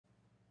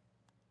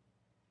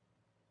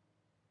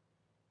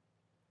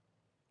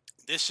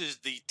This is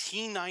the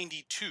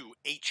T92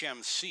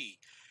 HMC.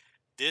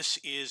 This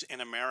is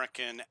an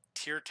American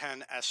Tier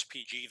 10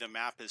 SPG. The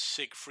map is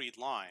Siegfried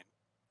Line.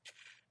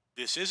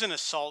 This is an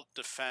assault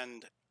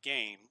defend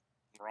game.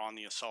 We're on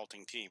the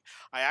assaulting team.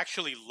 I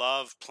actually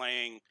love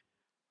playing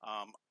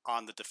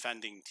on the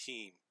defending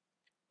team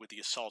with the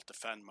assault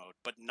defend mode,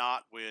 but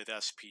not with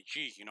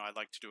SPG. You know, I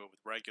like to do it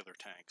with regular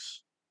tanks.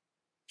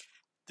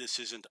 This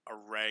isn't a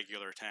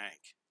regular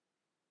tank.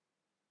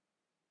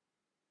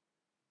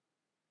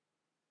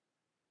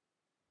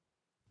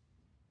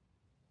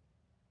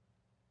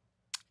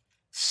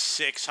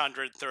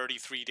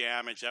 $633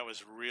 damage. That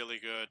was really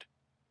good.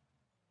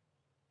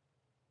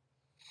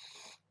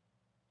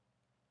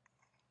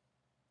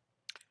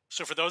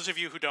 So for those of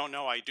you who don't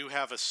know, I do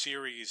have a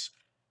series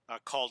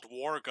called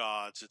War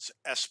Gods. It's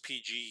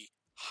SPG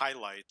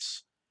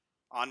highlights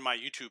on my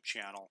YouTube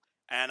channel.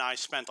 And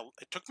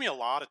it took me a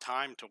lot of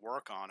time to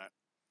work on it.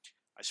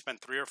 I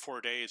spent 3 or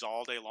 4 days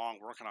all day long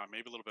working on it,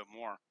 maybe a little bit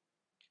more.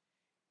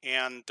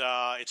 And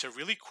it's a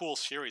really cool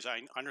series.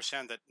 I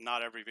understand that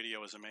not every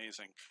video is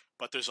amazing,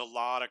 but there's a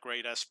lot of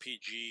great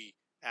SPG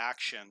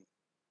action.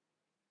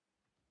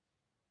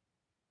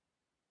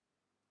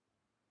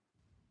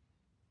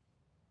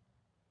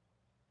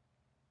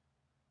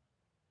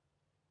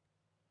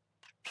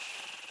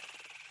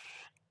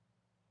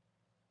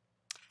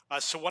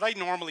 So what I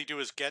normally do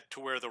is get to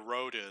where the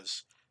road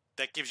is.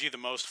 That gives you the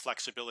most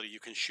flexibility. You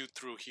can shoot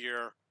through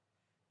here.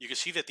 You can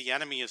see that the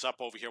enemy is up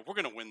over here. We're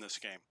going to win this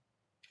game.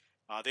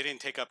 They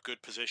didn't take up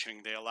good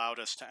positioning. They allowed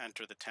us to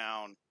enter the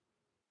town.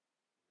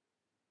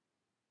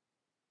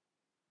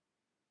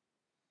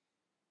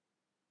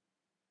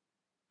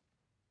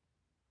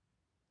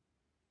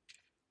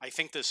 I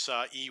think this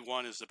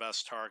E1 is the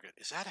best target.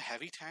 Is that a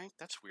heavy tank?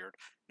 That's weird.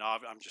 No,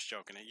 I'm just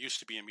joking. It used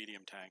to be a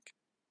medium tank.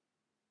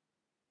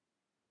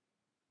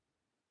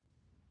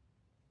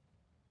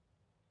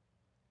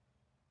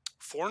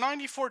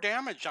 $494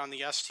 damage on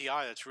the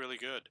STI. That's really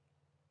good.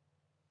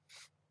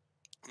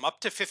 I'm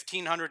up to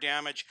 1,500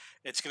 damage.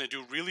 It's going to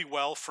do really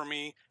well for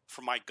me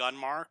for my gun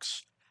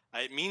marks.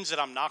 It means that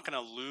I'm not going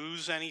to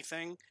lose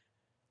anything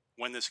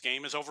when this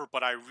game is over,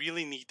 but I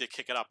really need to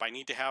kick it up. I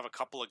need to have a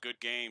couple of good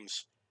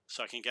games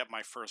so I can get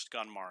my first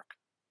gun mark.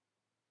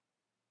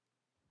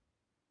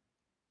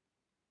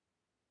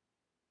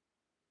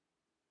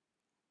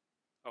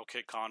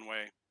 Okay,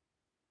 Conway.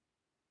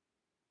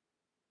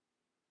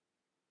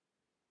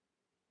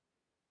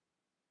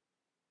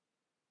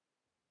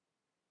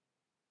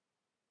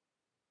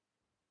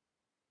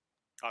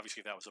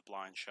 Obviously, that was a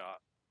blind shot.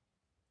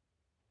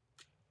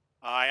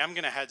 I am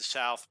going to head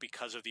south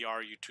because of the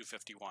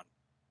RU-251.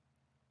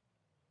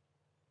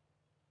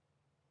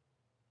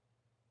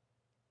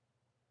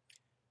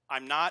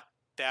 I'm not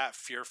that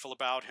fearful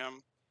about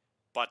him,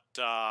 but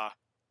I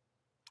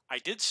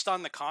did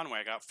stun the Conway.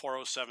 I got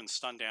 407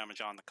 stun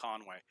damage on the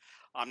Conway.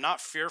 I'm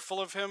not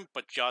fearful of him,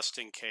 but just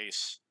in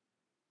case.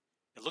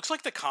 It looks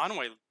like the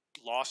Conway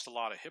lost a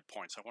lot of hit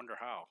points. I wonder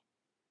how.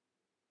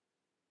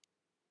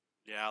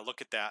 Yeah, look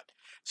at that.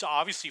 So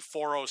obviously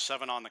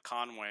 407 on the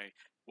Conway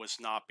was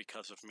not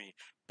because of me.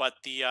 But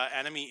the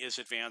enemy is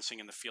advancing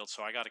in the field,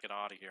 so I got to get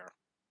out of here.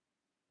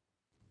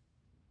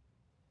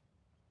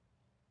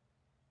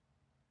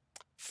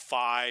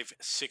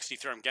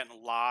 563. I'm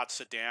getting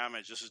lots of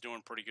damage. This is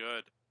doing pretty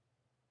good.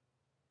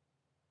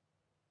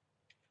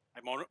 I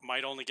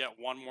might only get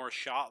one more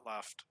shot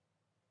left.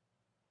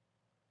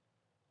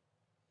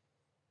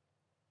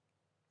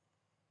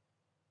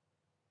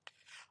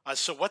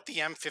 So what the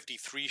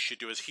M53 should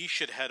do is he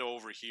should head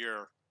over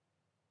here.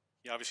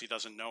 He obviously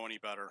doesn't know any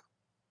better.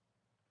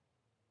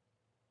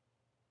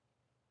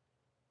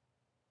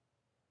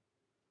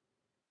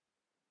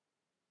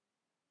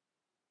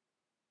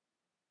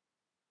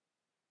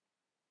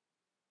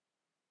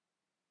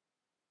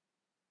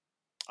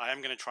 I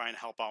am going to try and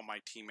help out my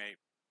teammate.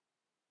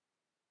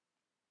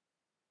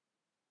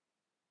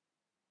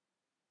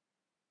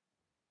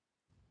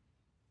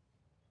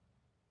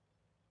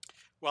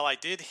 Well, I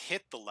did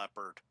hit the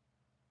Leopard.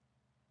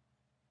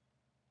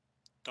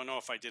 Don't know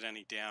if I did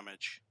any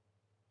damage.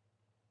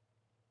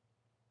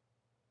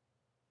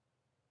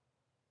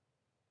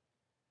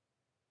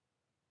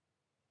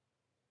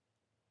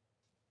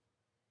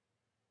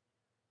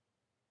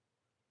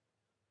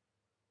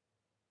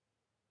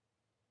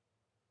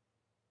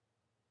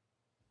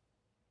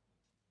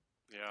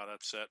 Yeah,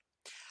 that's it.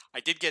 I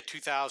did get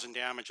 2,000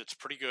 damage. It's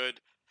pretty good.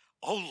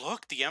 Oh,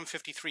 look, the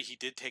M53, he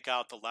did take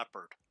out the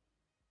Leopard.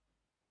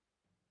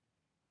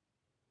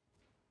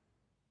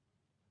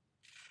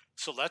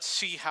 So let's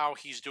see how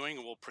he's doing,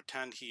 and we'll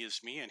pretend he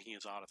is me and he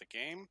is out of the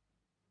game.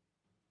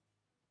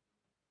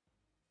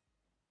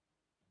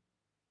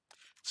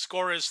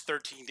 Score is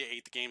 13-8.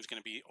 The game's going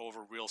to be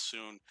over real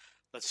soon.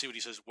 Let's see what he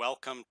says.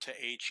 Welcome to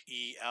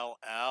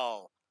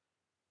HELL.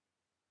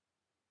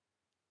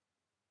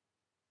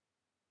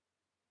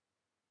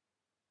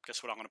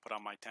 Guess what I'm going to put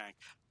on my tank?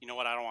 You know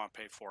what? I don't want to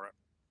pay for it.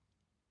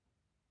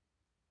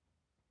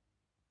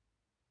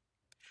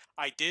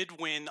 I did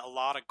win a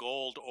lot of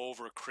gold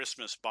over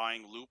Christmas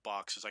buying loot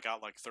boxes. I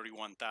got like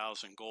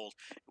 31,000 gold.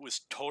 It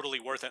was totally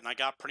worth it, and I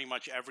got pretty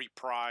much every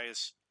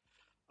prize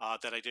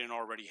that I didn't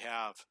already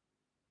have.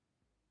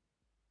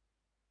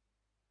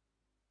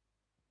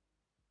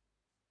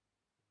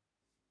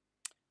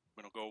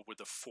 I'm going to go with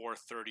the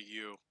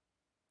 430U.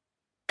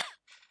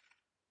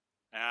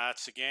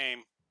 That's the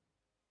game.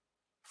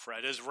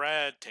 Fred is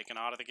red, taken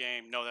out of the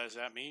game. No, is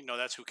that me? No,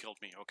 that's who killed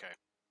me. Okay.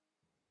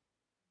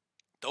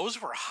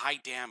 Those were high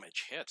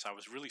damage hits. I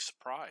was really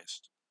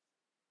surprised.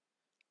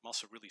 I'm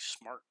also really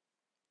smart.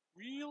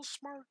 Real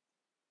smart.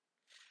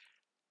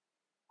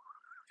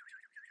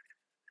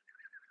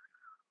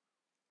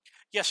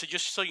 Yeah, so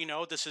just so you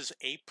know, this is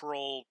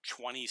April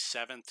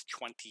 27th,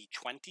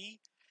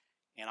 2020,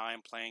 and I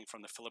am playing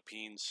from the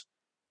Philippines.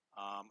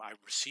 I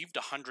received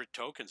 100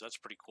 tokens. That's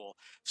pretty cool.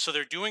 So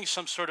they're doing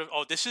some sort of,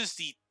 oh, this is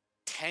the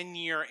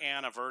 10-year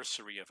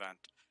anniversary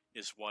event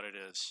is what it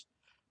is.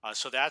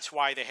 So that's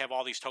why they have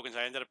all these tokens.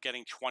 I ended up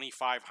getting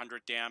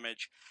 2,500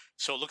 damage.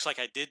 So it looks like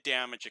I did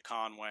damage a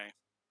Conway.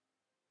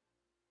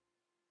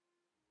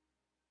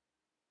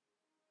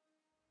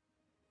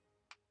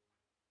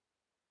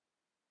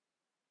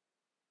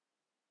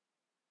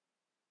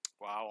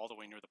 Wow, all the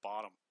way near the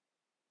bottom.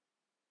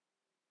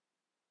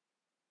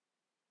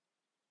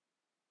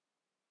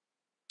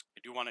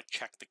 I do want to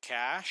check the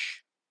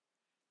cash.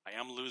 I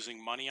am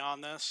losing money on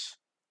this.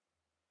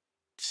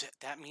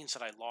 That means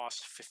that I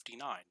lost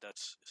 59.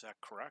 Is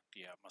that correct?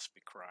 Yeah, it must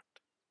be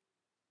correct.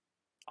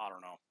 I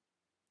don't know.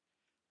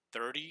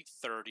 30,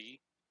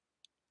 30.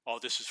 Oh,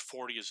 this is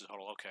 40 is the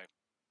total. Okay.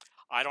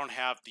 I don't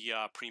have the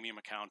premium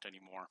account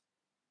anymore.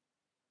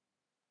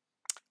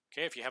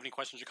 Okay, if you have any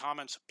questions or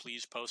comments,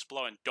 please post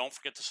below. And don't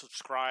forget to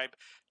subscribe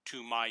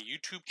to my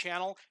YouTube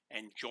channel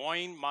and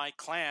join my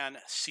clan,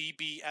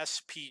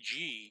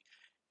 CBSPG,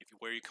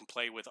 where you can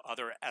play with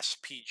other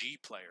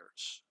SPG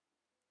players.